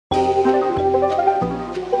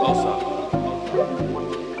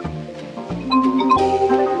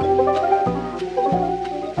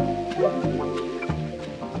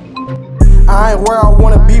where I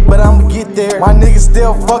wanna be, but I'ma get there. My niggas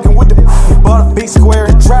still fucking with the bought a big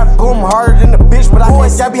square. The trap boom harder than the bitch, but I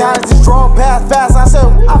can't get behind this draw path fast. I said,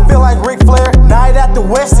 I feel like Ric Flair. Night at the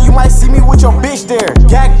West, and you might see me with your bitch there.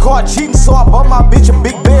 Got caught cheating, so I bought my bitch a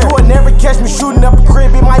big bear. You would never catch me shooting up a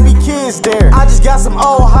crib, it might be kids there. I just got some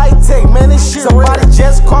old high tech, man, this shit. Somebody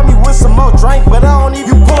just caught me with some more drink, but I don't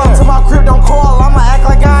even pull up to my crib, don't call, I'ma act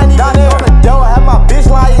like I ain't even there. On the door, have my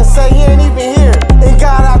bitch lie and say he ain't even here. In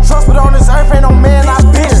God I trust, but on this earth ain't no man I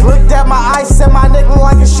bitch. Looked at my eyes, said my neck look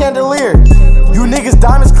like a chandelier. You niggas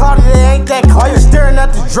diamonds cloudy, they ain't that clear. Why you staring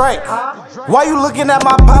at the Drake? Why you looking at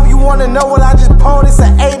my pop? You wanna know what I just pulled? It's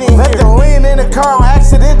an 8 in here. Let the lean in the car on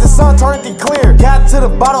accident, the sun turned it clear. Got to the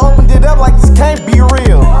bottle, opened it up like this can't be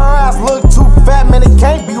real. Her ass look too fat, man, it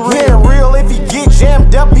can't be real. He ain't real, if he get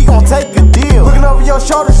jammed up, he gon' take a deal. Looking over your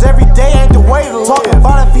shoulders every day ain't the way to live. Talking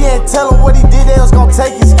about if he ain't tell him what he did, they was gon'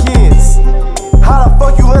 take his kids. How the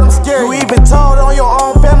fuck you let him scare you? You even told on your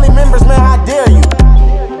own family members, man, how dare you?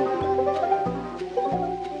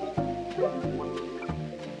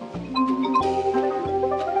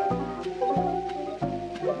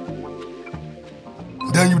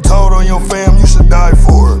 Then you told on your fam you should die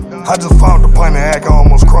for it. I just found the pint of act, I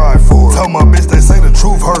almost cried for it. Tell my bitch they say the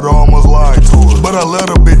truth hurt, I almost lied to her. But I love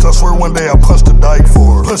her bitch, I swear one day I punched a dyke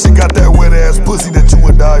for her. Plus she got that wet ass pussy that you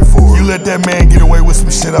would die for. You let that man get away with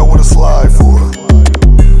some shit I would've slide for her.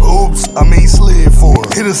 Oops, I mean slid for her.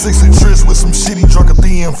 Hit a 6 and tryst with some shit he drunk a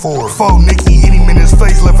thin for her. Faux Nicky hit him in his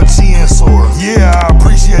face, left a chin sore. Yeah, I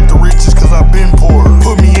appreciate the riches cause I been poor.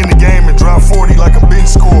 Put me in the game and drop 40 like a bench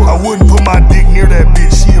score. I wouldn't put my dick near that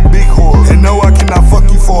bitch, she a big whore. And no, I cannot fuck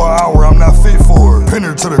you for an hour, I'm not fit for her. Pin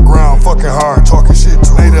her to the ground, fucking hard, talking shit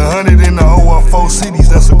to her. Made 100 in the OR4 cities,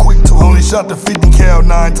 that's a quick tour. Only shot the 50 cal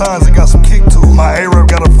 9 times and got some kick to it. My A-Rap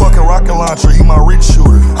got a fucking rocket launcher, he my rich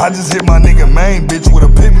shooter. I just hit my nigga main bitch